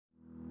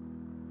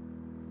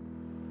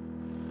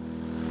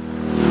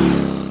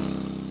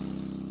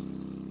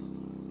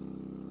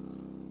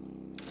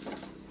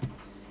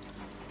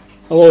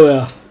Hello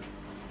there.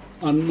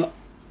 An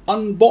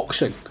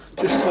unboxing.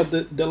 Just had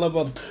it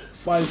delivered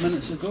 5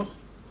 minutes ago.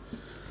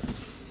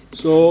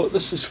 So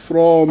this is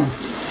from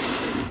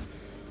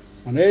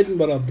an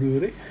Edinburgh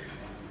brewery,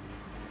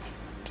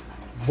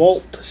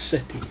 Vault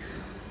City.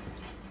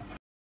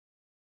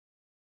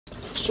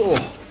 So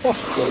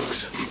first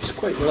box, it's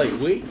quite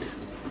lightweight,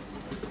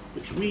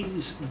 which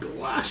means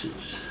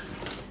glasses.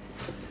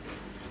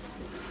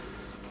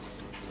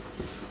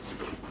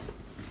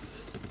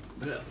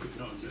 Better put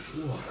it on the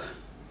floor.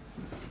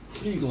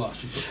 3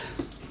 glasses.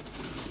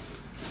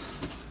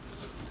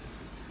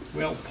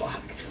 Well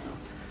packed.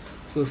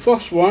 So the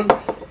first one,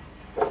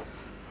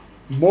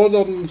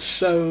 modern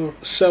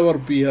sour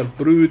beer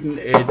brewed in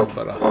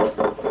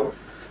Edinburgh.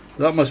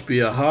 That must be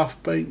a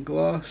half-pint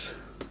glass.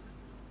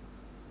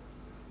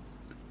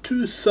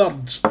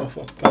 2/3 of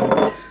a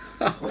pint.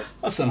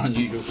 That's an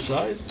unusual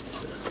size.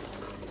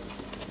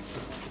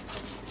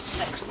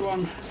 Next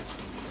one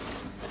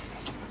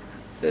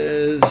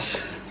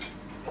is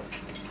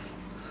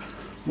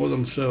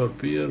modern sour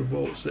beer,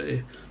 Vault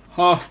City,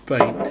 half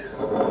pint.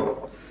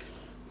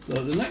 So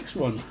the next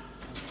one,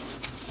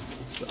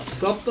 is it a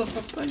third of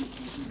a pint?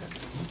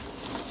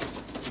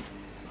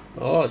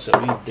 Oh, it's a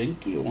wee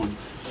dinky one.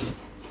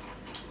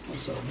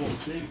 That's that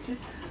box empty.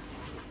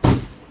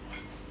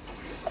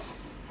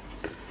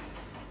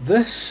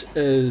 This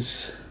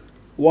is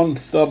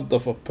 1/3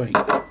 of a pint.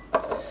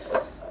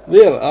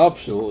 They're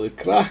absolutely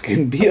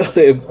cracking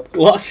beer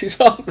glasses,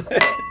 aren't they?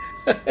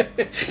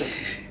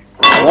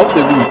 I love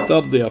the wee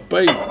 1/3 of a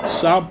pint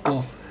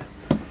sampler.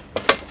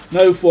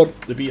 Now for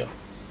the beer.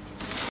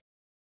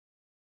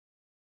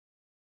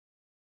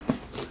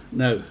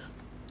 Now,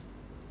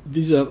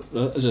 these are,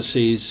 as I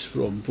say,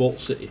 from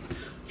Vault City.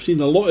 I've seen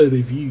a lot of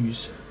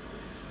reviews,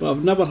 but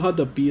I've never had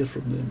a beer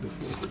from them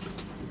before.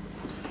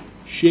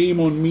 Shame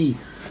on me.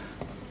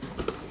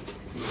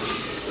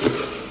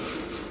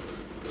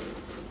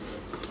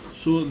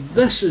 So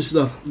this is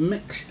their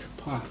mixed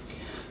pack.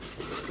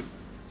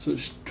 So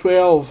it's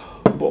 12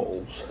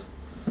 bottles.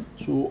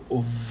 So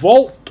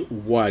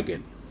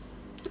Volkswagen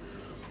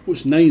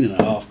was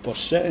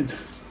 9.5%.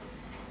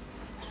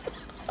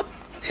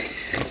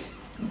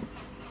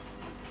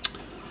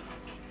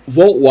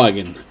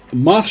 Volkswagen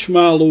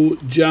marshmallow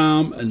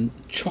jam and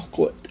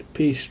chocolate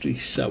pastry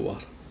sour.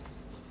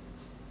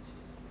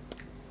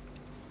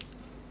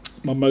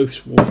 My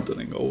mouth's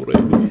watering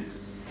already.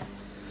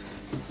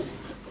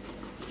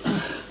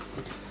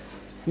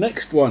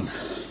 Next one,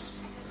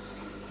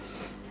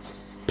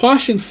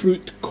 passion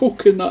fruit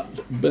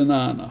coconut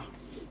banana,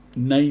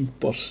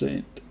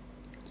 9%.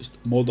 Just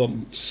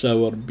modern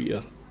sour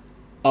beer.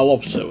 I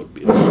love sour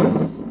beers.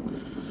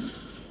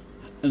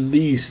 And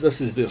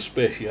this is their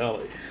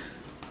speciality.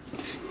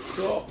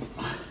 So,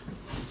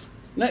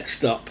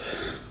 next up,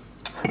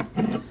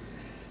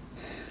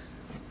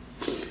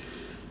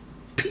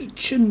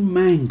 peach and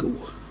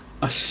mango,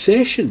 a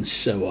session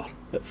sour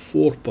at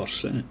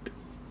 4%.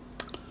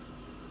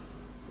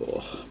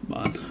 Oh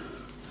man,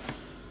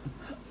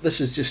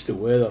 this is just the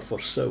weather for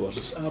sours.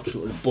 It's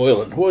absolutely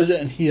boiling. What is it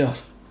in here?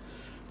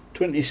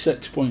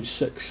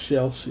 26.6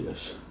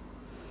 Celsius.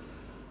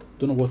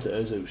 Don't know what it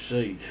is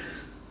outside.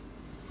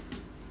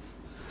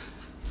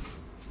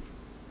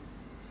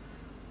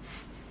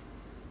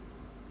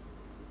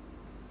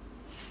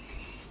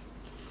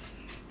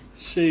 It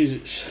says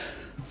it's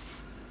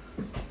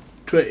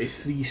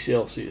 23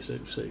 Celsius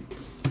outside.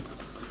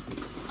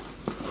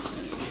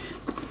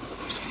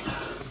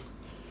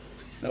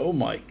 Oh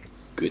my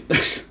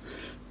goodness.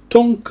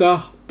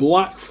 Tonka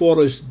Black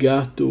Forest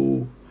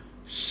Gateau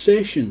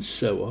Session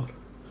Sour,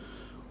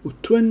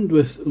 twinned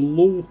with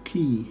Low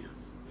Key.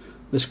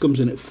 This comes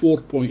in at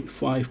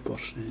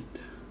 4.5%.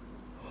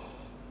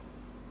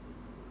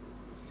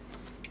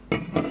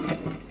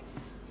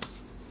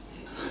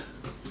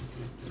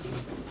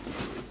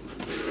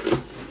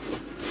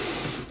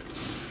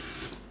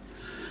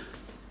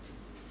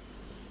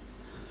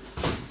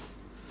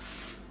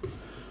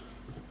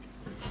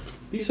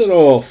 These are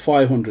all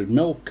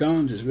 500ml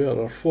cans as well,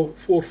 or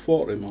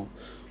 440ml.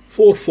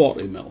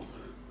 440ml.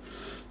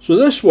 So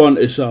this one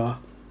is a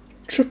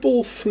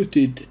triple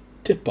fruited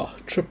tipper,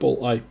 triple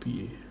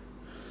IPA.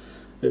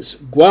 It's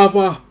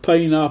guava,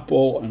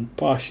 pineapple and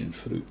passion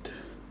fruit.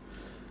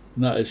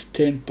 And that is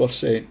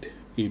 10%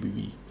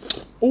 ABV.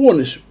 Oh, and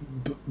it's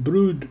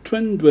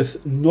twinned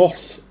with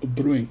North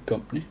Brewing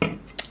Company.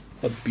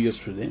 Had beers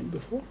for them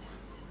before.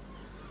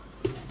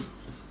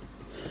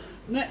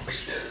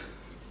 Next,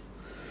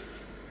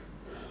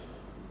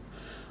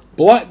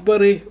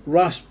 blackberry,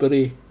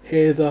 raspberry,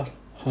 heather,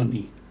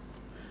 honey,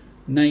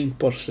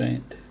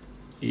 9%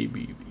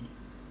 ABV.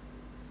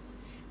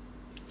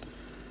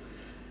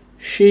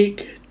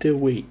 Shake to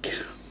wake.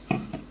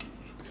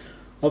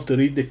 I'll have to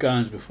read the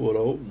cans before I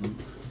open them.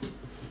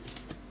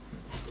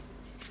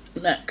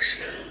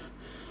 Next,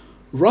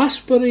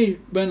 raspberry,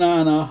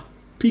 banana,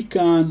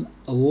 pecan,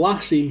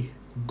 lassi,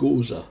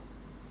 goza.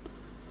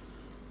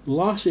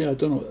 Lassi, I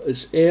don't know,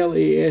 it's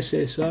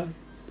Lassi.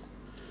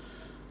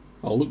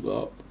 I'll look that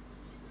up.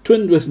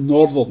 Twinned with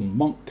Northern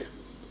Monk.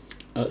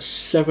 That's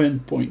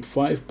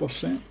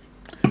 7.5%.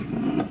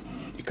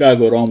 You can't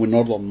go wrong with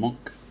Northern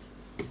Monk.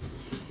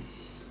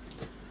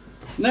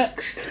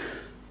 Next,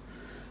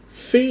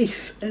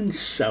 Faith and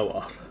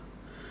Sour.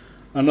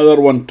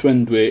 Another one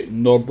twinned with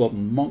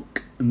Northern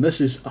Monk, and this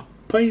is a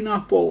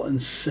pineapple and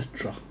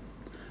citra.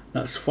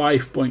 That's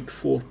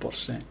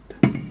 5.4%.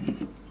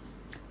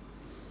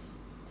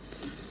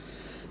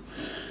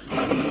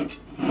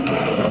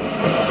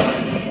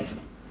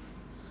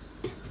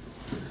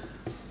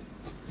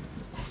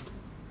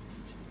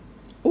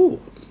 Oh,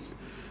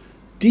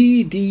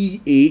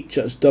 DDH,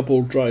 that's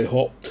double dry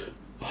hopped,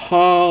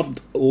 hard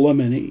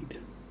lemonade.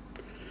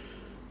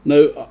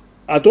 Now,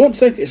 I don't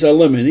think it's a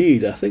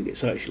lemonade, I think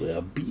it's actually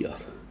a beer.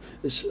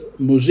 It's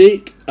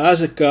Mosaic,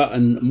 Azuca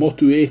and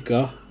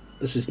Motueka.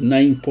 This is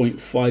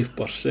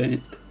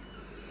 9.5%.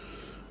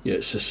 Yeah,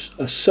 it's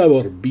a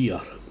sour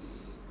beer.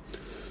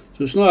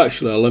 So it's not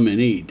actually a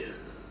lemonade.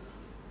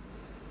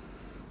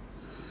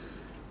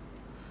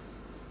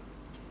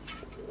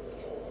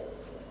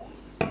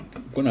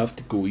 I'm going to have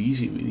to go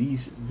easy with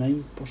these.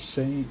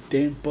 9%,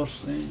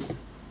 10%.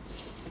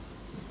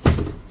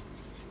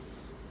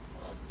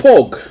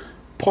 Pog,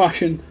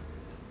 passion,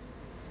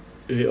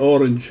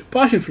 orange,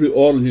 passion fruit,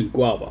 orange and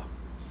guava.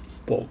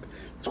 Pog.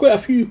 There's quite a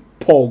few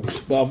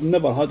pogs, but I've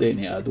never had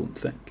any, I don't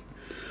think.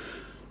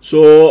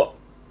 So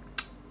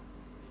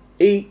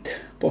 8%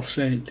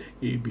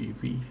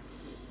 ABV.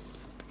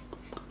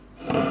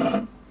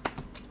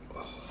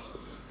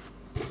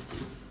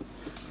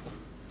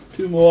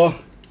 Two more.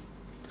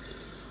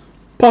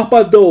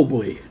 Papa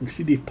Doble,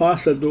 instead of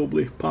Pasa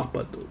Doble,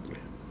 Papa Doble.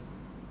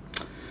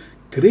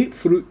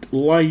 Grapefruit,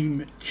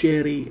 lime,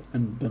 cherry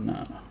and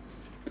banana.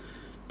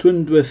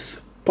 Twinned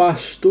with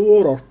Pastor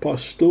or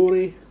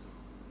Pastore.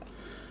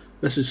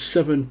 This is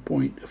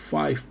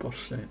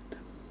 7.5%.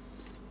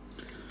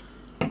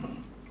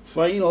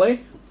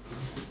 Finally,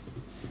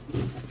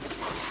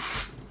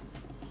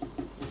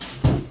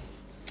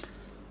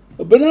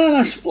 a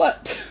banana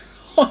split.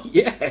 Oh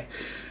yeah,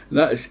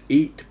 that is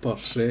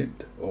 8%.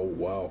 Oh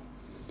wow.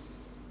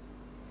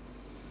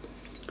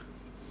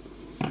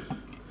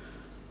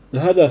 They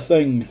had a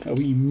thing, a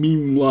wee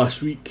meme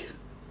last week,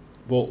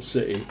 Vault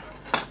City.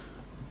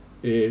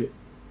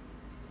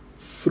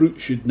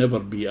 Fruit should never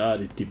be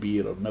added to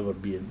beer or never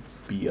be in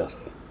beer.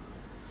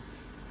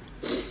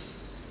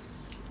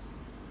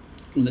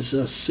 And it's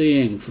a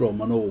saying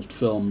from an old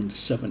film, the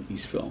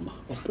 70s film.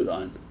 I'll put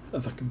that in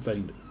if I can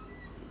find it.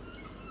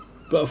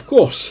 But of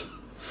course,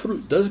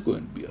 fruit does go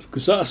in beer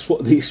because that's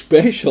what they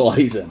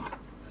specialise in.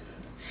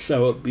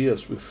 Sour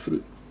beers with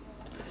fruit.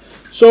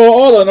 So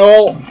all in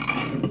all,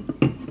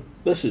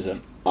 this is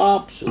an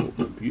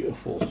absolutely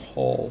beautiful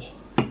haul.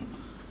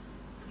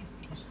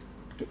 It's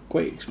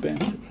quite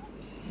expensive.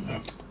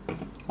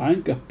 I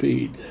think I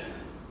paid,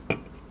 I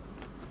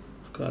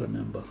can't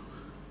remember,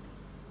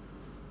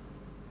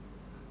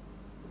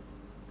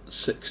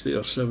 60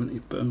 or 70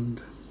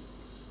 pound.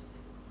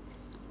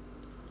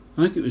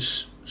 I think it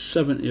was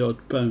 70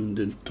 odd pound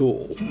in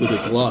total with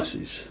the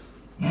glasses.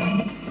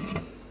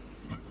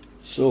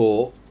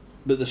 So,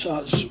 but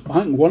I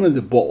think one of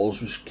the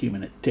bottles came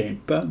in at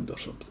 £10 or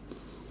something.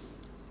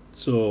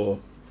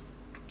 So,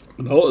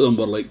 and a lot of them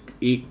were like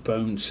 £8,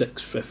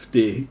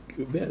 £6.50,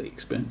 very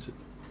expensive.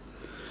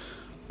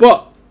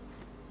 But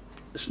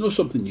it's not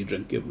something you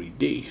drink every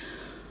day.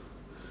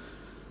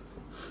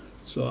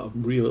 So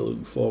I'm really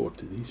looking forward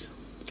to these.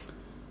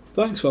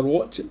 Thanks for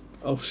watching.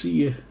 I'll see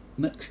you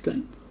next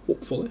time,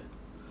 hopefully.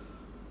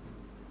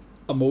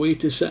 I'm away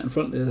to sit in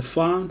front of the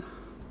fan.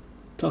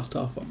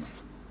 Ta-ta for me.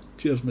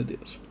 Cheers, my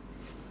dears.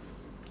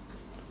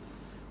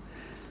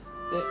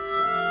 Excellent.